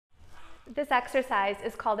This exercise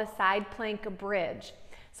is called a side plank bridge.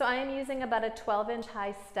 So I am using about a 12-inch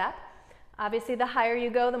high step. Obviously, the higher you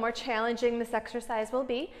go, the more challenging this exercise will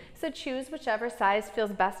be. So choose whichever size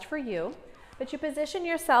feels best for you. But you position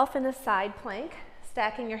yourself in the side plank,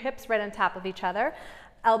 stacking your hips right on top of each other,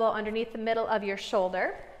 elbow underneath the middle of your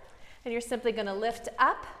shoulder. And you're simply going to lift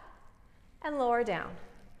up and lower down,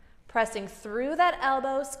 pressing through that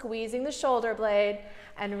elbow, squeezing the shoulder blade,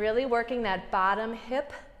 and really working that bottom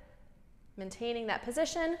hip, maintaining that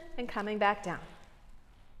position and coming back down.